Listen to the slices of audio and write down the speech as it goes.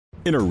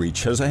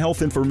InterReach has a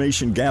health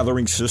information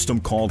gathering system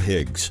called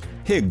Higs.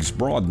 Higs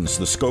broadens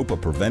the scope of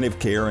preventive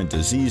care and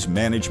disease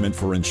management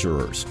for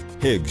insurers.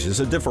 Higs is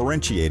a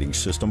differentiating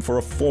system for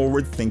a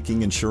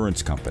forward-thinking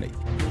insurance company.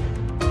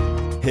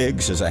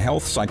 Higs is a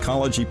health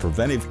psychology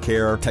preventive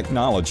care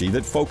technology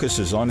that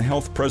focuses on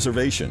health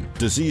preservation,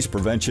 disease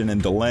prevention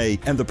and delay,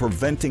 and the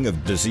preventing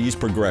of disease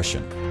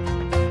progression.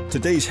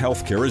 Today's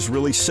healthcare is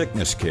really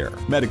sickness care.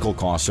 Medical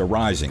costs are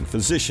rising.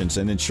 Physicians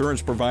and insurance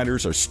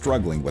providers are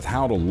struggling with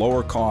how to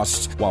lower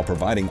costs while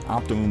providing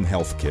optimum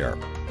health care.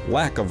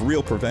 Lack of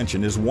real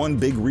prevention is one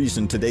big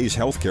reason today's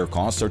healthcare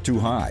costs are too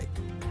high.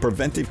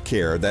 Preventive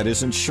care that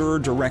is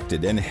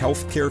insurer-directed and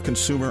healthcare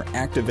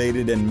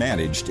consumer-activated and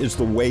managed is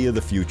the way of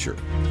the future.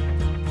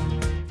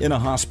 In a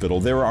hospital,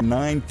 there are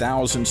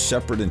 9,000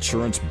 separate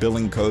insurance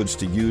billing codes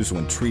to use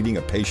when treating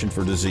a patient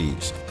for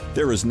disease.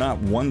 There is not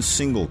one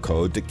single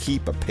code to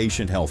keep a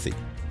patient healthy.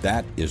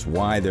 That is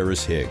why there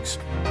is Higs.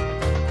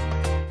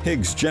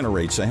 Higs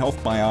generates a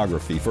health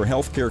biography for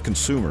healthcare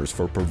consumers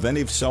for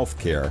preventive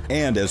self-care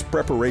and as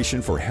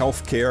preparation for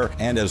healthcare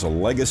and as a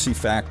legacy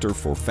factor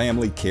for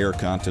family care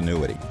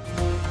continuity.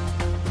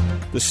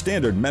 The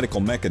standard medical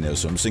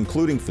mechanisms,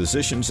 including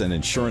physicians and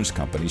insurance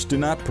companies, do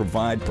not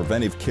provide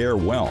preventive care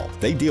well.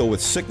 They deal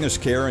with sickness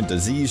care and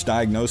disease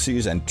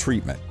diagnoses and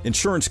treatment.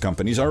 Insurance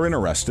companies are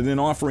interested in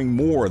offering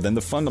more than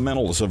the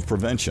fundamentals of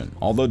prevention,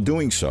 although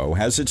doing so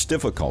has its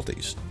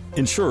difficulties.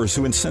 Insurers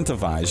who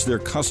incentivize their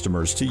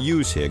customers to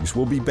use Higs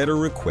will be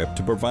better equipped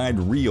to provide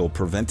real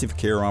preventive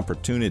care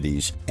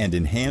opportunities and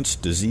enhance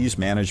disease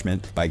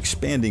management by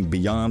expanding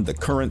beyond the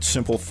current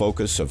simple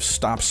focus of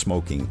stop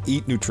smoking,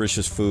 eat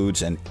nutritious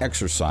foods, and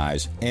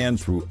exercise, and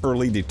through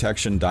early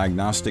detection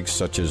diagnostics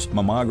such as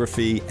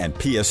mammography and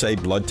PSA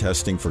blood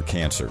testing for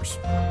cancers.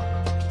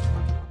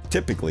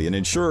 Typically, an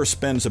insurer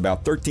spends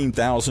about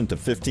 $13,000 to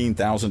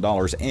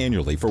 $15,000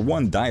 annually for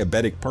one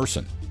diabetic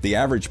person. The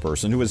average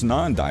person who is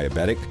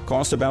non-diabetic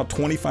costs about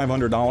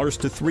 $2,500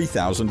 to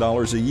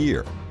 $3,000 a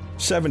year.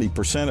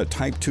 70% of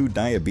type 2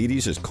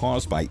 diabetes is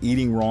caused by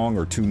eating wrong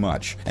or too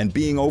much and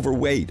being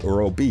overweight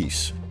or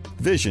obese.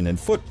 Vision and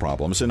foot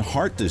problems and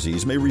heart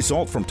disease may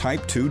result from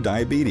type 2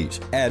 diabetes,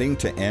 adding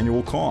to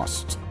annual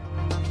costs.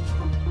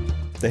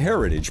 The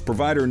Heritage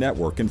Provider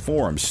Network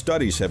informs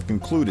studies have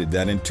concluded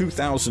that in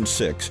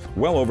 2006,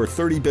 well over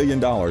 $30 billion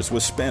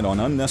was spent on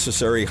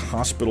unnecessary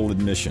hospital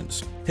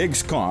admissions.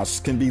 Higs costs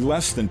can be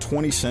less than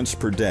 20 cents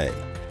per day.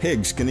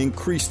 Higs can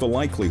increase the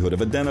likelihood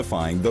of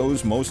identifying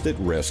those most at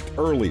risk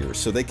earlier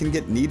so they can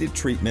get needed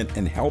treatment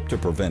and help to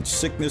prevent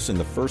sickness in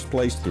the first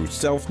place through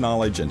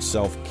self-knowledge and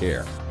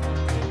self-care.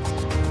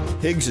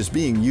 Higs is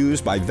being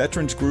used by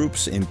veterans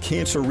groups in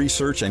cancer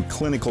research and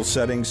clinical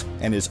settings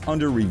and is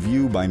under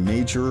review by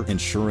major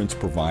insurance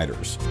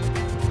providers.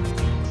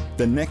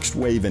 The next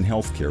wave in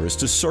healthcare is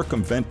to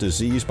circumvent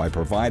disease by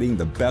providing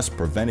the best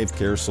preventive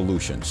care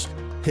solutions.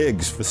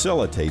 Higs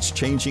facilitates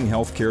changing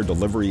healthcare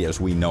delivery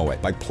as we know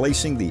it by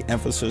placing the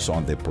emphasis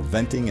on the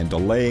preventing and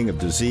delaying of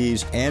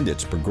disease and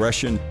its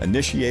progression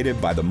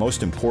initiated by the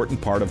most important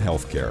part of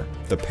healthcare,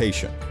 the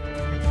patient.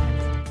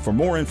 For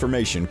more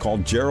information, call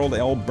Gerald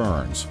L.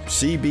 Burns,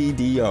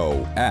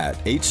 CBDO, at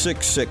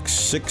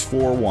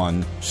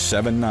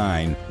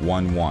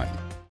 866-641-7911.